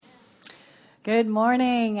Good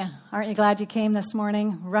morning. Aren't you glad you came this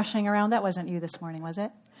morning, rushing around? That wasn't you this morning, was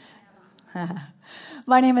it?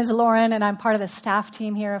 My name is Lauren, and I'm part of the staff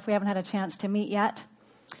team here if we haven't had a chance to meet yet.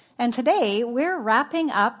 And today, we're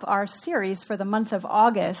wrapping up our series for the month of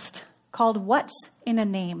August called What's in a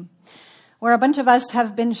Name, where a bunch of us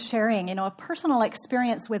have been sharing, a personal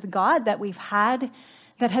experience with God that we've had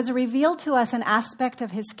that has revealed to us an aspect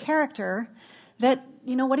of his character that,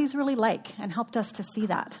 what he's really like, and helped us to see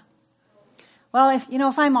that. Well,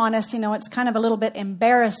 if I'm honest, it's kind of a little bit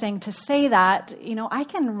embarrassing to say that. I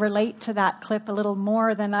can relate to that clip a little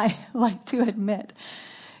more than I like to admit.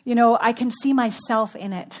 I can see myself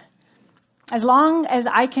in it. As long as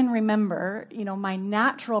I can remember, my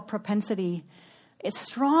natural propensity, it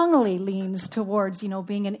strongly leans towards,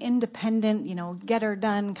 being an independent,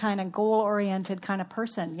 get-her-done kind of goal-oriented kind of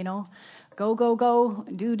person, go, go, go,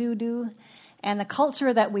 do. And the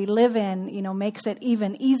culture that we live in, makes it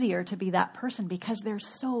even easier to be that person because there's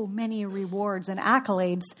so many rewards and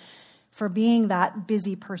accolades for being that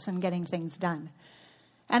busy person getting things done.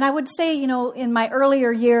 And I would say, in my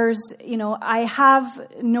earlier years, I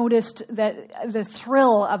have noticed that the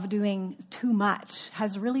thrill of doing too much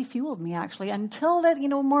has really fueled me, actually, until that,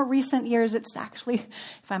 more recent years, it's actually,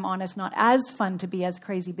 if I'm honest, not as fun to be as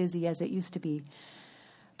crazy busy as it used to be.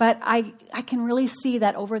 But I can really see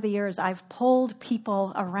that over the years, I've pulled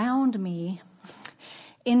people around me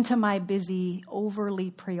into my busy, overly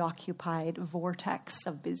preoccupied vortex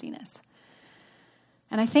of busyness.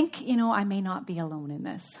 And I think, I may not be alone in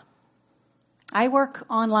this. I work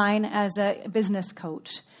online as a business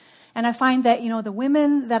coach. And I find that, the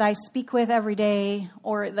women that I speak with every day,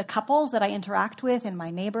 or the couples that I interact with in my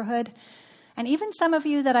neighborhood, and even some of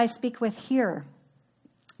you that I speak with here,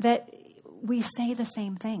 that we say the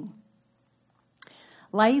same thing.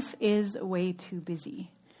 Life is way too busy.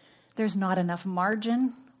 There's not enough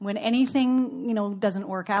margin. When anything, doesn't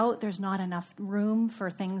work out, there's not enough room for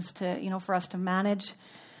things to, for us to manage.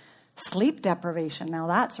 Sleep deprivation, now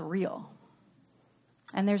that's real.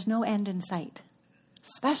 And there's no end in sight,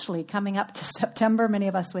 especially coming up to September, many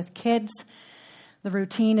of us with kids. The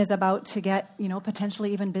routine is about to get,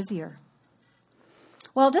 potentially even busier.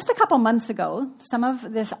 Well, just a couple months ago, some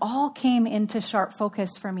of this all came into sharp focus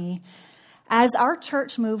for me as our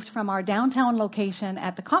church moved from our downtown location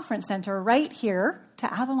at the conference center right here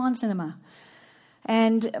to Avalon Cinema.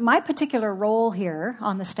 And my particular role here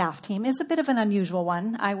on the staff team is a bit of an unusual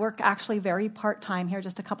one. I work actually very part-time here,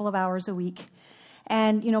 just a couple of hours a week.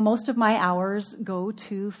 And, most of my hours go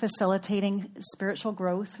to facilitating spiritual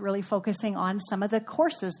growth, really focusing on some of the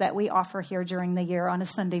courses that we offer here during the year on a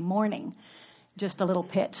Sunday morning. Just a little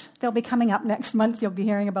pitch. They'll be coming up next month. You'll be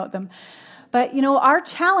hearing about them. But, our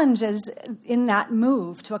challenges in that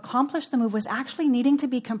move, to accomplish the move, was actually needing to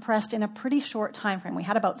be compressed in a pretty short time frame. We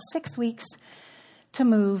had about 6 weeks to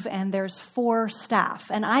move, and there's 4 staff.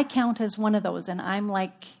 And I count as one of those, and I'm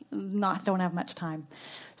don't have much time.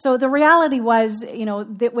 So the reality was,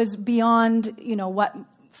 it was beyond, what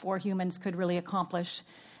 4 humans could really accomplish.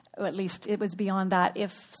 Or at least it was beyond that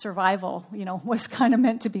if survival, was kind of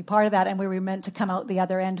meant to be part of that, and we were meant to come out the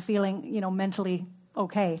other end feeling, mentally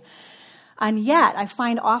okay. And yet, I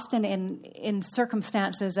find often in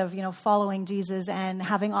circumstances of, following Jesus and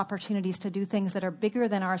having opportunities to do things that are bigger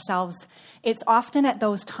than ourselves, it's often at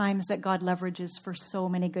those times that God leverages for so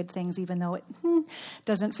many good things, even though it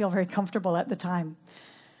doesn't feel very comfortable at the time.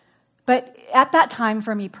 But at that time,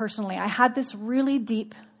 for me personally, I had this really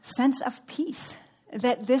deep sense of peace,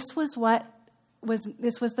 that this was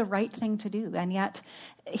the right thing to do. And yet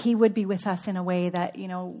he would be with us in a way that,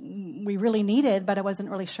 we really needed, but I wasn't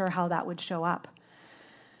really sure how that would show up.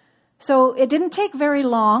 So it didn't take very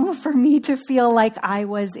long for me to feel like I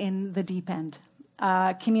was in the deep end,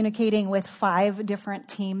 communicating with 5 different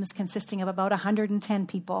teams consisting of about 110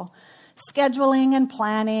 people, scheduling and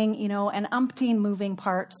planning, and umpteen moving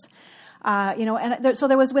parts. So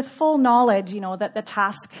there was with full knowledge, that the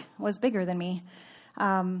task was bigger than me.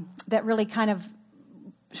 That really kind of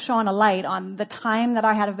shone a light on the time that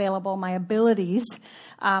I had available. My abilities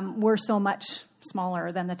were so much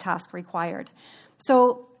smaller than the task required.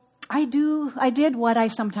 So I did what I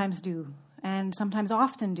sometimes do, and sometimes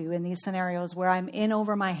often do in these scenarios where I'm in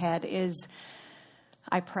over my head, is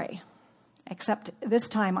I pray. Except this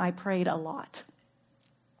time I prayed a lot.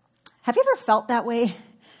 Have you ever felt that way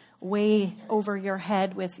over your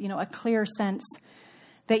head with, a clear sense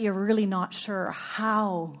that you're really not sure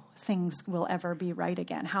how things will ever be right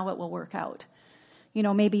again, how it will work out?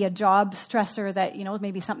 Maybe a job stressor that,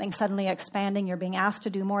 maybe something suddenly expanding, you're being asked to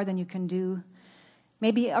do more than you can do.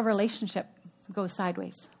 Maybe a relationship goes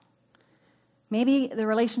sideways. Maybe the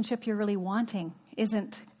relationship you're really wanting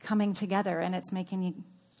isn't coming together and it's making you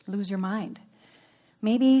lose your mind.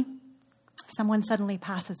 Maybe someone suddenly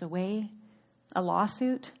passes away, a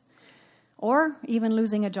lawsuit, or even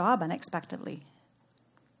losing a job unexpectedly.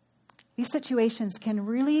 These situations can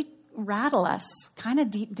really rattle us kind of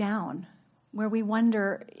deep down, where we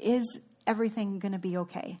wonder, is everything going to be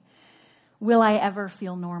okay? Will I ever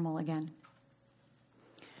feel normal again?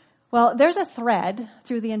 Well, there's a thread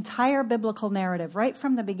through the entire biblical narrative, right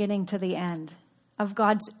from the beginning to the end, of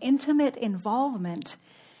God's intimate involvement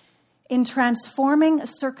in transforming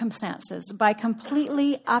circumstances by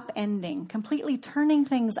completely upending, completely turning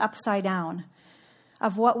things upside down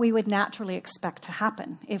of what we would naturally expect to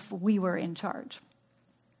happen if we were in charge.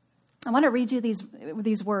 I want to read you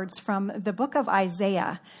these words from the book of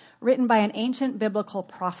Isaiah, written by an ancient biblical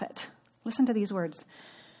prophet. Listen to these words.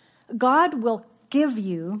 God will give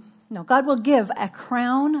a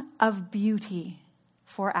crown of beauty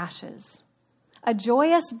for ashes, a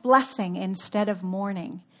joyous blessing instead of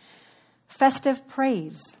mourning, festive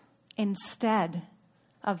praise instead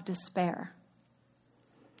of despair.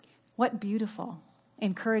 What beautiful,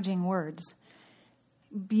 encouraging words.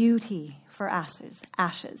 Beauty for ashes.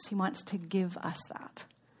 He wants to give us that.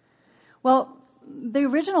 Well, the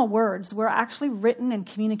original words were actually written and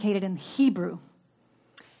communicated in Hebrew.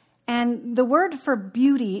 And the word for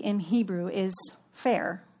beauty in Hebrew is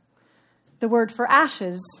fair. The word for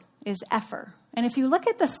ashes is epher. And if you look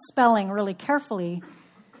at the spelling really carefully,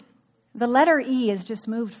 the letter E is just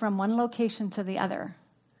moved from one location to the other.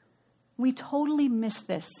 We totally miss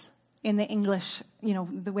this in the English,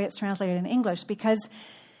 the way it's translated in English, because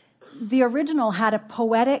the original had a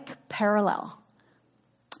poetic parallel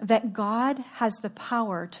that God has the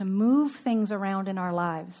power to move things around in our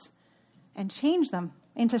lives and change them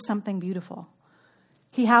into something beautiful.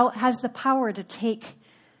 He has the power to take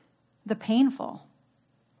the painful,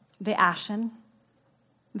 the ashen,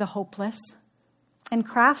 the hopeless, and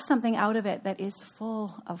craft something out of it that is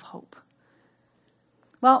full of hope.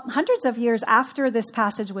 Well, hundreds of years after this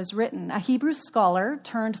passage was written, a Hebrew scholar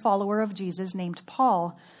turned follower of Jesus named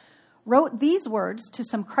Paul wrote these words to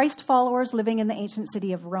some Christ followers living in the ancient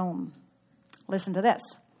city of Rome. Listen to this.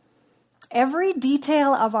 Every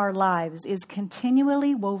detail of our lives is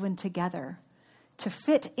continually woven together to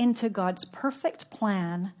fit into God's perfect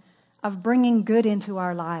plan of bringing good into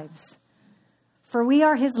our lives. For we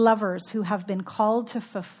are his lovers who have been called to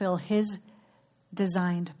fulfill his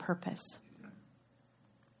designed purpose.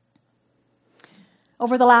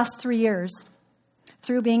 Over the last 3 years,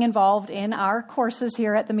 through being involved in our courses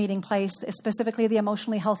here at the Meeting Place, specifically the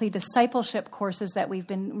Emotionally Healthy Discipleship courses that we've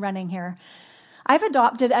been running here, I've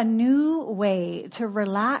adopted a new way to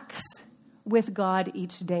relax with God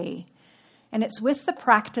each day, and it's with the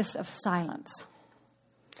practice of silence.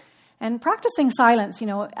 And practicing silence,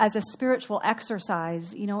 as a spiritual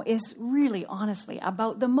exercise, is really, honestly,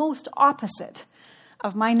 about the most opposite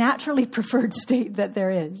of my naturally preferred state that there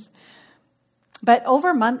is. But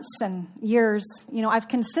over months and years, I've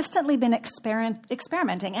consistently been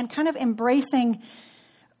experimenting and kind of embracing,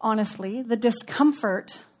 honestly, the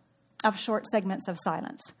discomfort of short segments of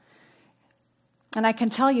silence. And I can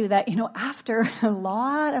tell you that, after a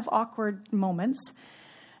lot of awkward moments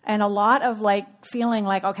and a lot of feeling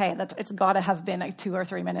like, okay, it's got to have been 2 or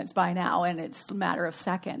 3 minutes by now and it's a matter of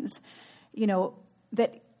seconds,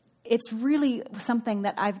 that it's really something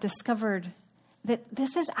that I've discovered that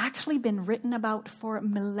this has actually been written about for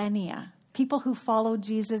millennia. People who followed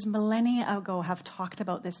Jesus millennia ago have talked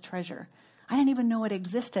about this treasure. I didn't even know it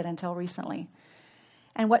existed until recently.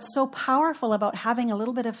 And what's so powerful about having a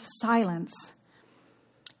little bit of silence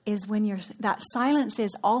is when that silence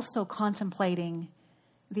is also contemplating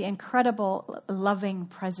the incredible loving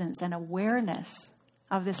presence and awareness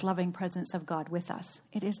of this loving presence of God with us.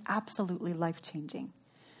 It is absolutely life-changing.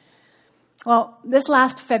 Well, this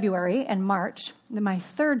last February and March, my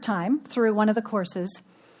third time through one of the courses,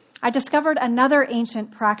 I discovered another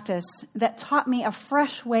ancient practice that taught me a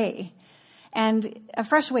fresh way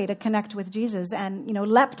to connect with Jesus and,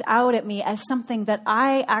 leapt out at me as something that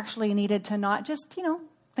I actually needed to not just,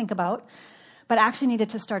 think about, but actually needed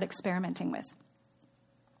to start experimenting with.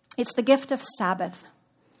 It's the gift of Sabbath.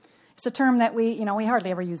 It's a term that we hardly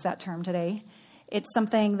ever use that term today. It's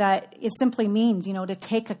something that it simply means, to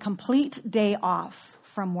take a complete day off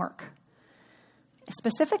from work,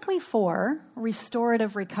 specifically for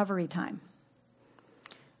restorative recovery time.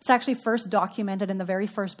 It's actually first documented in the very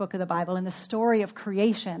first book of the Bible, in the story of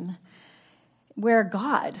creation, where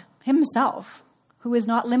God himself, who is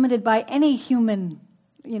not limited by any human,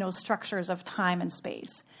 structures of time and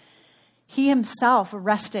space, he himself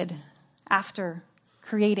rested after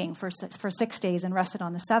creating for 6 days and rested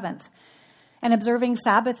on the seventh. And observing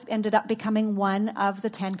Sabbath ended up becoming one of the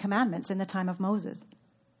 10 commandments in the time of Moses.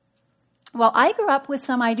 Well, I grew up with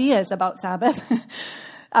some ideas about Sabbath,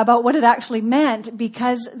 about what it actually meant,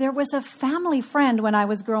 because there was a family friend when I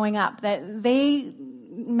was growing up that they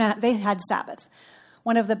had Sabbath.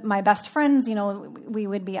 One of my best friends, we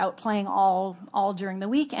would be out playing all during the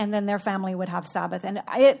week, and then their family would have Sabbath. And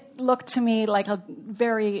it looked to me like a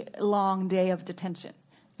very long day of detention.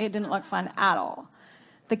 It didn't look fun at all.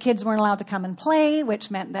 The kids weren't allowed to come and play, which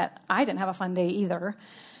meant that I didn't have a fun day either.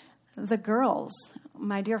 The girls,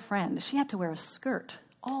 my dear friend, she had to wear a skirt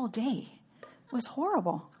all day. It was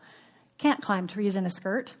horrible. Can't climb trees in a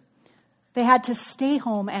skirt. They had to stay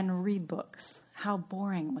home and read books. How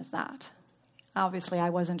boring was that? Obviously,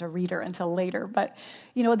 I wasn't a reader until later, but,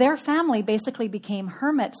 their family basically became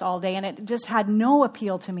hermits all day, and it just had no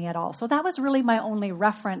appeal to me at all. So that was really my only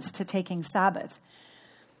reference to taking Sabbath.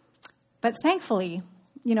 But thankfully,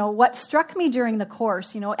 what struck me during the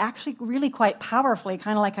course, actually really quite powerfully,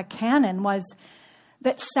 kind of like a canon, was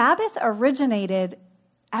that Sabbath originated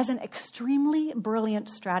as an extremely brilliant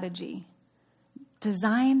strategy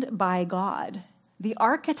designed by God, the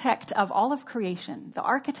architect of all of creation, the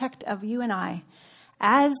architect of you and I,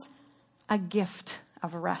 as a gift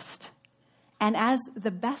of rest and as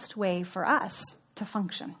the best way for us to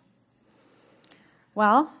function.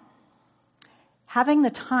 Well, having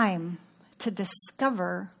the time to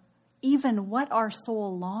discover even what our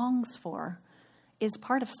soul longs for is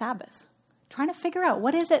part of Sabbath. Trying to figure out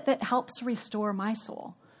what is it that helps restore my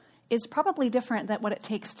soul is probably different than what it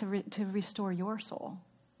takes to restore your soul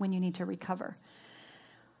when you need to recover.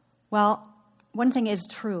 Well, one thing is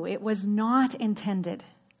true. It was not intended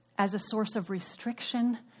as a source of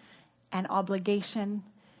restriction and obligation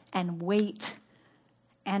and weight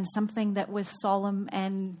and something that was solemn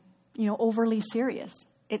and, overly serious.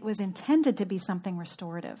 It was intended to be something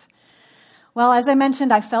restorative. Well, as I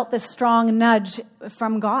mentioned, I felt this strong nudge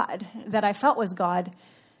from God that I felt was God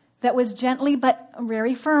that was gently but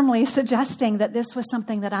very firmly suggesting that this was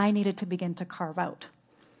something that I needed to begin to carve out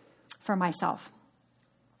for myself.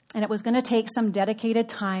 And it was going to take some dedicated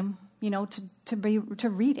time, to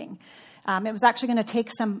reading. It was actually going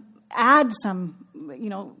to add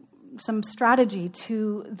some strategy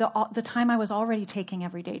to the time I was already taking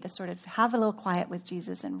every day to sort of have a little quiet with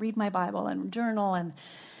Jesus and read my Bible and journal and,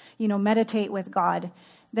 meditate with God,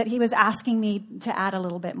 that he was asking me to add a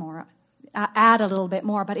little bit more,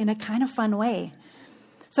 but in a kind of fun way.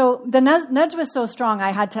 So the nudge was so strong,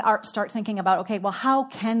 I had to start thinking about, okay, well, how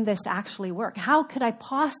can this actually work? How could I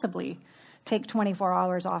possibly take 24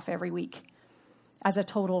 hours off every week as a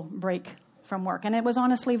total break from work? And it was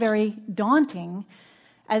honestly very daunting,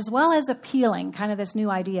 as well as appealing, kind of this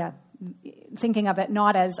new idea, thinking of it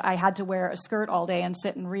not as I had to wear a skirt all day and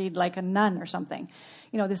sit and read like a nun or something.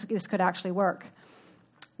 This could actually work.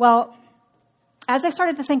 Well, as I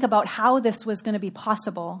started to think about how this was going to be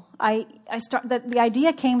possible, the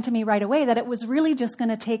idea came to me right away that it was really just going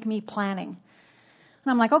to take me planning.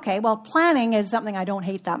 And I'm like, okay, well, planning is something I don't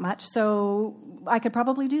hate that much, so I could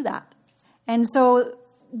probably do that. And so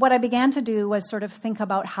what I began to do was sort of think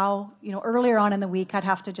about how, earlier on in the week, I'd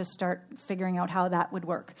have to just start figuring out how that would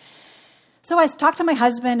work. So I talked to my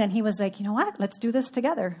husband, and he was like, you know what, let's do this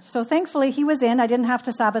together. So thankfully, he was in. I didn't have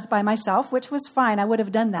to Sabbath by myself, which was fine. I would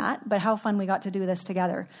have done that, but how fun we got to do this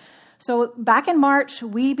together. So back in March,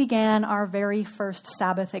 we began our very first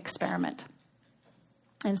Sabbath experiment.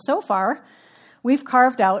 And so far, we've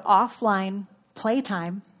carved out offline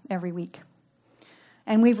playtime every week.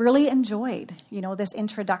 And we've really enjoyed, this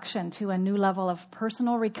introduction to a new level of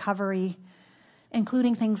personal recovery,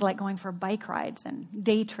 including things like going for bike rides and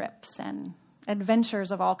day trips and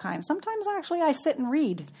adventures of all kinds. Sometimes actually I sit and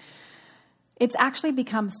read. It's actually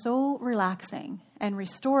become so relaxing and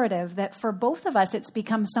restorative that for both of us, it's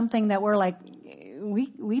become something that we're like, we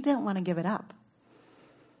didn't want to give it up.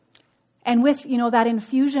 And with, that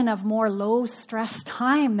infusion of more low stress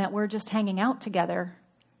time that we're just hanging out together,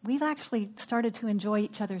 we've actually started to enjoy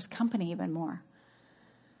each other's company even more.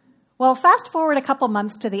 Well, fast forward a couple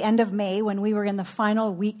months to the end of May when we were in the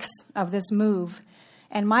final weeks of this move,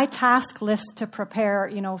 and my task list to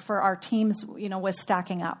prepare, for our teams, was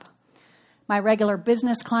stacking up. My regular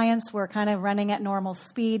business clients were kind of running at normal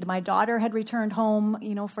speed. My daughter had returned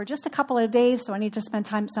home, for just a couple of days, so I need to spend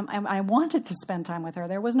time. I wanted to spend time with her.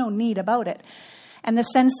 There was no need about it. And the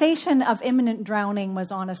sensation of imminent drowning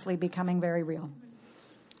was honestly becoming very real.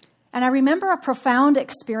 And I remember a profound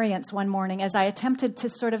experience one morning as I attempted to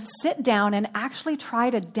sort of sit down and actually try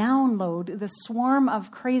to download the swarm of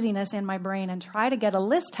craziness in my brain and try to get a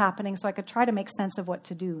list happening so I could try to make sense of what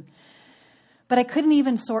to do. But I couldn't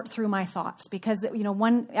even sort through my thoughts because,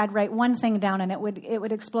 I'd write one thing down and it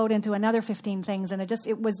would explode into another 15 things. And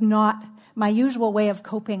it was not, my usual way of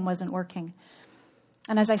coping wasn't working.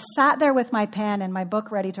 And as I sat there with my pen and my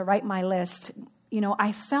book ready to write my list,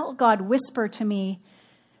 I felt God whisper to me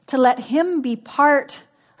to let him be part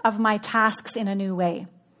of my tasks in a new way.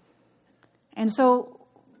 And so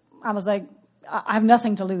I was like, I have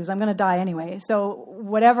nothing to lose. I'm going to die anyway. So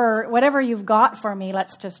whatever you've got for me,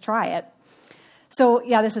 let's just try it. So,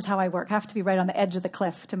 this is how I work. I have to be right on the edge of the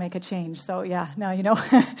cliff to make a change. So,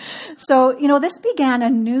 So, this began a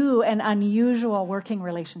new and unusual working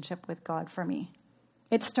relationship with God for me.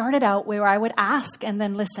 It started out where I would ask and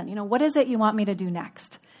then listen, what is it you want me to do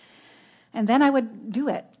next? And then I would do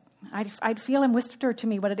it. I'd feel him whisper to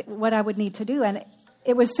me what I would need to do. And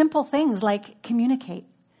it was simple things like communicate.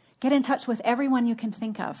 Get in touch with everyone you can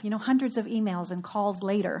think of. Hundreds of emails and calls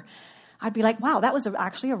later. I'd be like, wow, that was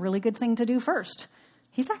actually a really good thing to do first.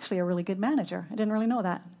 He's actually a really good manager. I didn't really know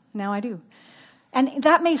that. Now I do. And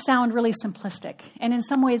that may sound really simplistic. And in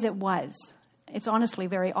some ways it was. It's honestly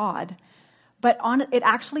very odd. But it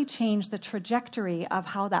actually changed the trajectory of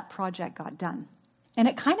how that project got done. And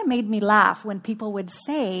it kind of made me laugh when people would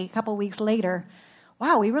say a couple weeks later,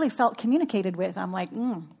 wow, we really felt communicated with. I'm like,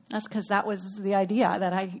 that's because that was the idea,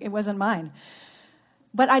 it wasn't mine.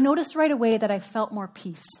 But I noticed right away that I felt more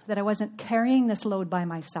peace, that I wasn't carrying this load by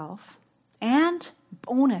myself. And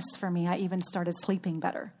bonus for me, I even started sleeping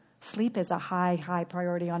better. Sleep is a high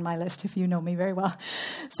priority on my list, if you know me very well.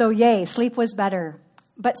 So yay, sleep was better.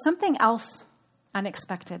 But something else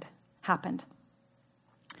unexpected happened.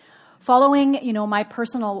 Following, my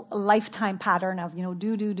personal lifetime pattern of,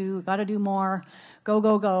 do, got to do more,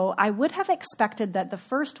 go, I would have expected that the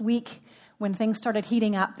first week when things started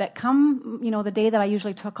heating up, that come, the day that I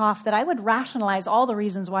usually took off, that I would rationalize all the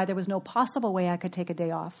reasons why there was no possible way I could take a day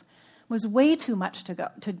off. It was way too much to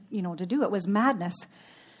do. It was madness.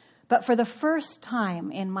 But for the first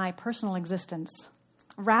time in my personal existence,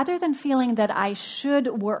 rather than feeling that I should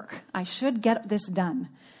work, I should get this done,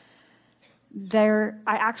 I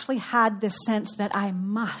actually had this sense that I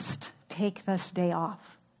must take this day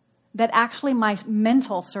off. That actually my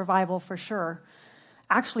mental survival for sure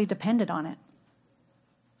actually depended on it.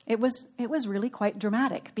 It was really quite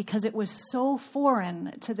dramatic because it was so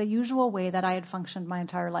foreign to the usual way that I had functioned my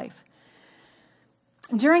entire life.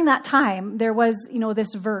 During that time, there was,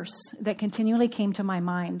 this verse that continually came to my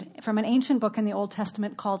mind from an ancient book in the Old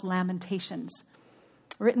Testament called Lamentations,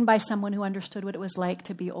 written by someone who understood what it was like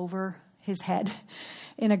to be over his head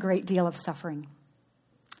in a great deal of suffering.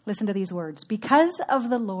 Listen to these words. Because of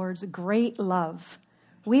the Lord's great love,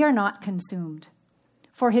 we are not consumed,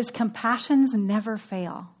 for his compassions never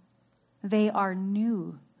fail. They are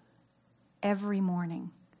new every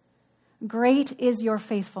morning. Great is your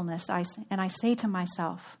faithfulness, and I say to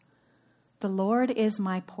myself, the Lord is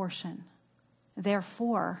my portion.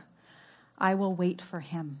 Therefore, I will wait for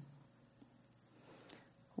him.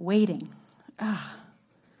 Waiting.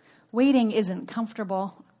 Waiting isn't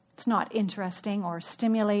comfortable. It's not interesting or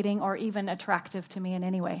stimulating or even attractive to me in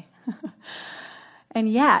any way. And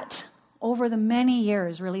yet, over the many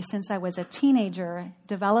years, really since I was a teenager,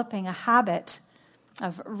 developing a habit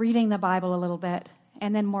of reading the Bible a little bit,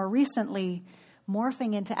 and then more recently,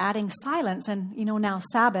 morphing into adding silence and, now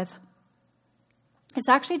Sabbath, it's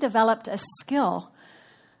actually developed a skill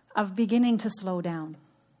of beginning to slow down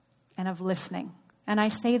and of listening. And I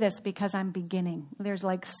say this because I'm beginning. There's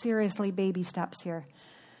seriously baby steps here.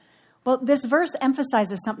 Well, this verse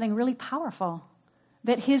emphasizes something really powerful,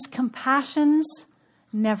 that his compassions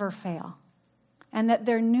never fail and that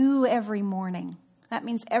they're new every morning. That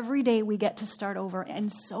means every day we get to start over in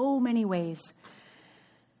so many ways.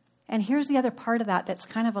 And here's the other part of that that's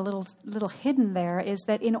kind of a little hidden there, is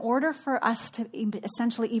that in order for us to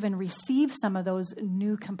essentially even receive some of those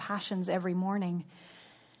new compassions every morning,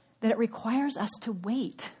 that it requires us to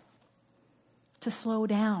wait, to slow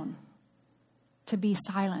down, to be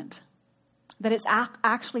silent. That it's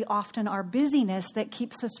actually often our busyness that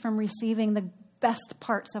keeps us from receiving the best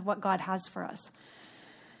parts of what God has for us.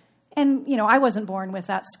 And, I wasn't born with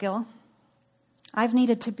that skill. I've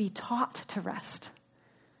needed to be taught to rest.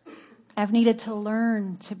 I've needed to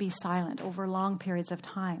learn to be silent over long periods of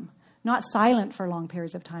time. Not silent for long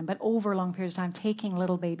periods of time, but over long periods of time, taking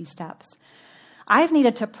little baby steps. I've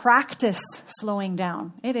needed to practice slowing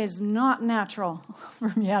down. It is not natural for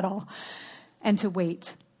me at all. And to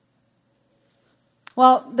wait.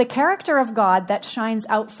 Well, the character of God that shines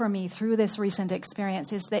out for me through this recent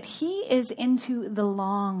experience is that he is into the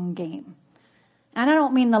long game. And I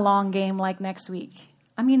don't mean the long game like next week.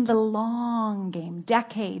 I mean the long game,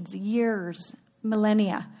 decades, years,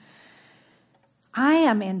 millennia. I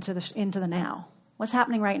am into the now. What's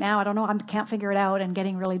happening right now? I don't know. I can't figure it out and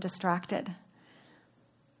getting really distracted.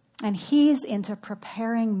 And he's into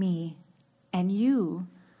preparing me and you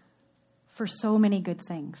for so many good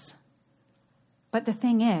things. But the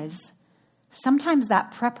thing is, sometimes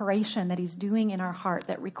that preparation that he's doing in our heart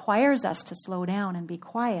that requires us to slow down and be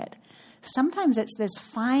quiet, sometimes it's this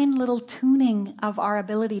fine little tuning of our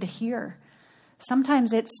ability to hear.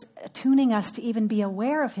 Sometimes it's tuning us to even be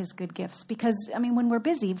aware of his good gifts. Because, when we're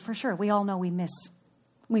busy, for sure, we all know we miss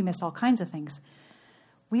all kinds of things.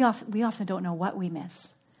 We often don't know what we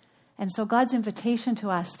miss. And so God's invitation to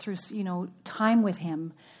us through, time with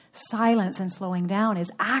him, silence and slowing down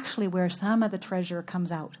is actually where some of the treasure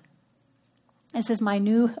comes out. This is my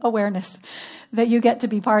new awareness that you get to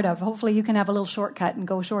be part of. Hopefully you can have a little shortcut and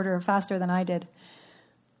go shorter or faster than I did.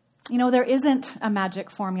 There isn't a magic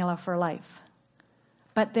formula for life,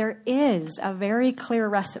 but there is a very clear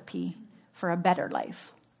recipe for a better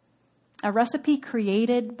life. A recipe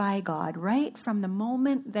created by God right from the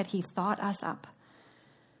moment that he thought us up.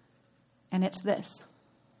 And it's this: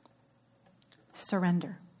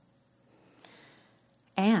 surrender.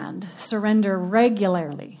 And surrender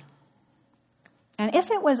regularly. And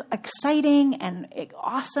if it was exciting and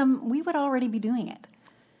awesome, we would already be doing it.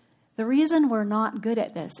 The reason we're not good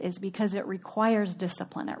at this is because it requires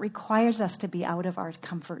discipline. It requires us to be out of our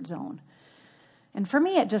comfort zone. And for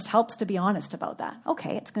me, it just helps to be honest about that.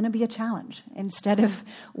 Okay, it's going to be a challenge instead of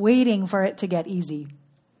waiting for it to get easy.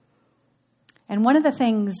 And one of the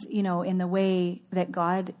things, in the way that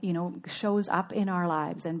God, shows up in our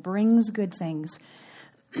lives and brings good things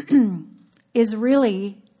is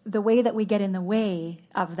really the way that we get in the way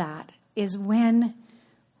of that is when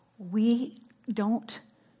we don't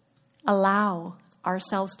allow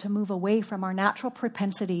ourselves to move away from our natural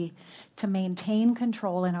propensity to maintain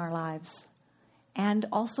control in our lives and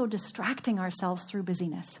also distracting ourselves through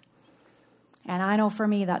busyness. And I know for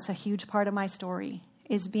me, that's a huge part of my story,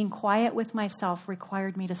 is being quiet with myself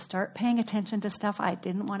required me to start paying attention to stuff I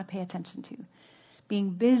didn't want to pay attention to. Being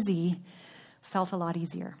busy felt a lot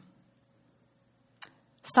easier.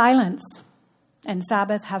 Silence and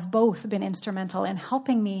Sabbath have both been instrumental in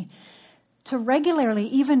helping me to regularly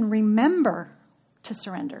even remember to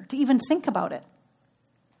surrender, to even think about it,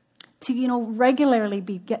 to, regularly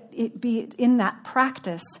be in that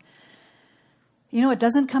practice. It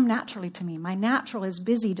doesn't come naturally to me. My natural is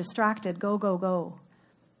busy, distracted, go, go, go.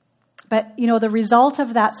 But, the result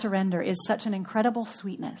of that surrender is such an incredible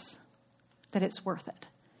sweetness that it's worth it.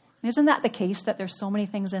 Isn't that the case, that there's so many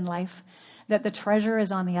things in life that the treasure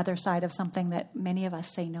is on the other side of something that many of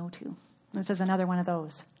us say no to? This is another one of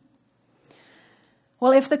those.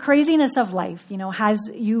 Well, if the craziness of life, has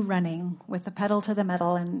you running with the pedal to the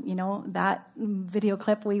metal, and, that video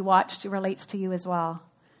clip we watched relates to you as well,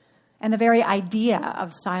 and the very idea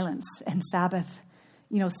of silence and Sabbath,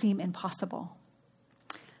 seem impossible,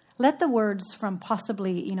 let the words from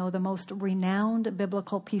possibly, the most renowned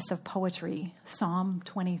biblical piece of poetry, Psalm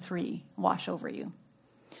 23, wash over you.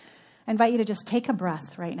 I invite you to just take a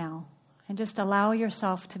breath right now and just allow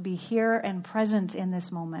yourself to be here and present in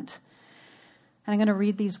this moment. And I'm going to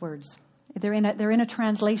read these words. They're in a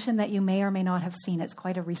translation that you may or may not have seen. It's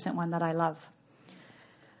quite a recent one that I love.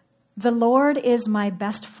 The Lord is my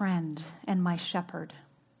best friend and my shepherd.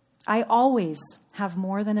 I always have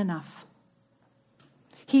more than enough.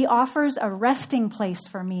 He offers a resting place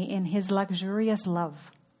for me in his luxurious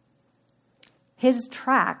love. His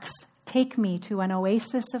tracks take me to an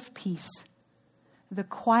oasis of peace, the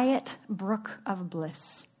quiet brook of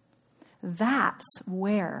bliss. That's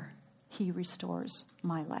where he restores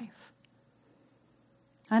my life.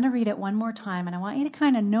 I'm going to read it one more time, and I want you to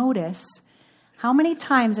kind of notice how many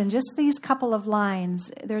times in just these couple of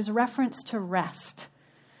lines there's reference to rest,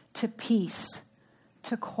 to peace,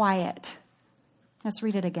 to quiet. Let's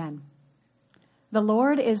read it again. The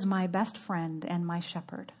Lord is my best friend and my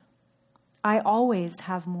shepherd. I always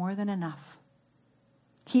have more than enough.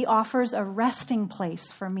 He offers a resting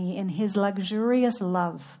place for me in his luxurious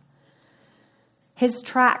love. His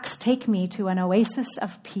tracks take me to an oasis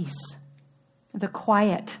of peace, the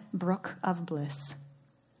quiet brook of bliss.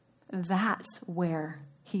 That's where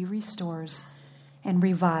he restores and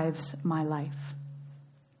revives my life.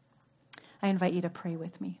 I invite you to pray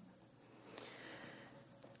with me.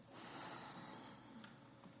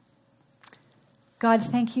 God,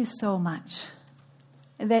 thank you so much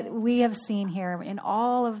that we have seen here in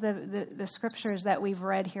all of the scriptures that we've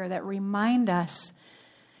read here that remind us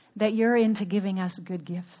that you're into giving us good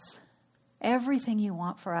gifts. Everything you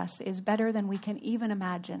want for us is better than we can even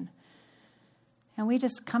imagine. And we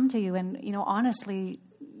just come to you and, honestly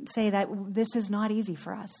say that this is not easy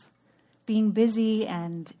for us being busy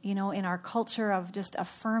and, in our culture of just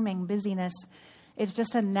affirming busyness, it's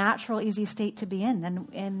just a natural, easy state to be in.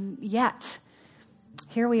 And yet,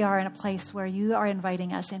 here we are in a place where you are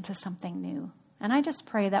inviting us into something new. And I just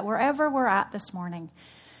pray that wherever we're at this morning,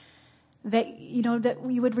 that, that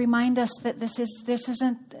we would remind us that this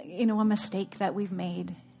isn't, a mistake that we've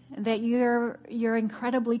made, that you're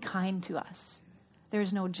incredibly kind to us.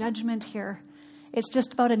 There's no judgment here. It's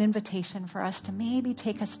just about an invitation for us to maybe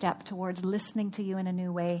take a step towards listening to you in a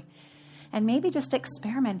new way, and maybe just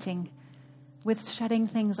experimenting with shutting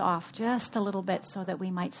things off just a little bit so that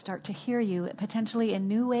we might start to hear you, potentially in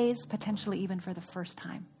new ways, potentially even for the first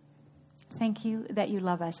time. Thank you that you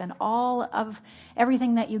love us, and all of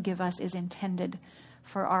everything that you give us is intended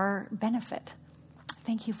for our benefit.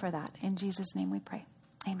 Thank you for that. In Jesus' name we pray.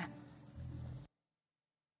 Amen.